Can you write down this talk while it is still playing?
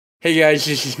Hey guys,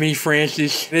 this is me,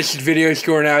 Francis. This video is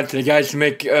going out to the guys who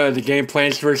make the game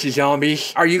Plants vs.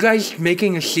 Zombies. Are you guys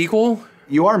making a sequel?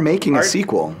 You are making a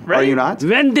sequel, are you not?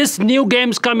 When this new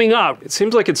game's coming out? It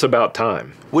seems like it's about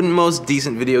time. Wouldn't most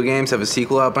decent video games have a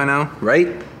sequel out by now, right?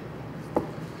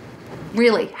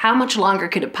 Really, how much longer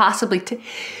could it possibly take?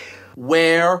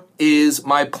 Where is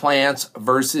my Plants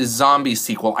vs. Zombies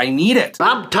sequel? I need it.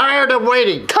 I'm tired of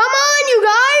waiting. Come on, you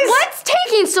guys! What's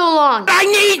taking so long? I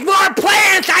need more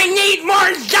plants! I need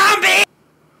more zombies!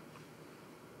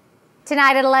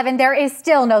 Tonight at 11, there is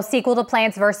still no sequel to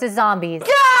Plants vs. Zombies.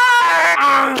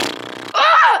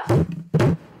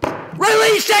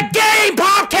 Release the game,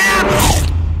 PopCap!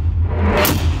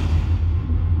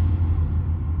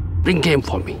 Bring game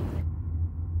for me.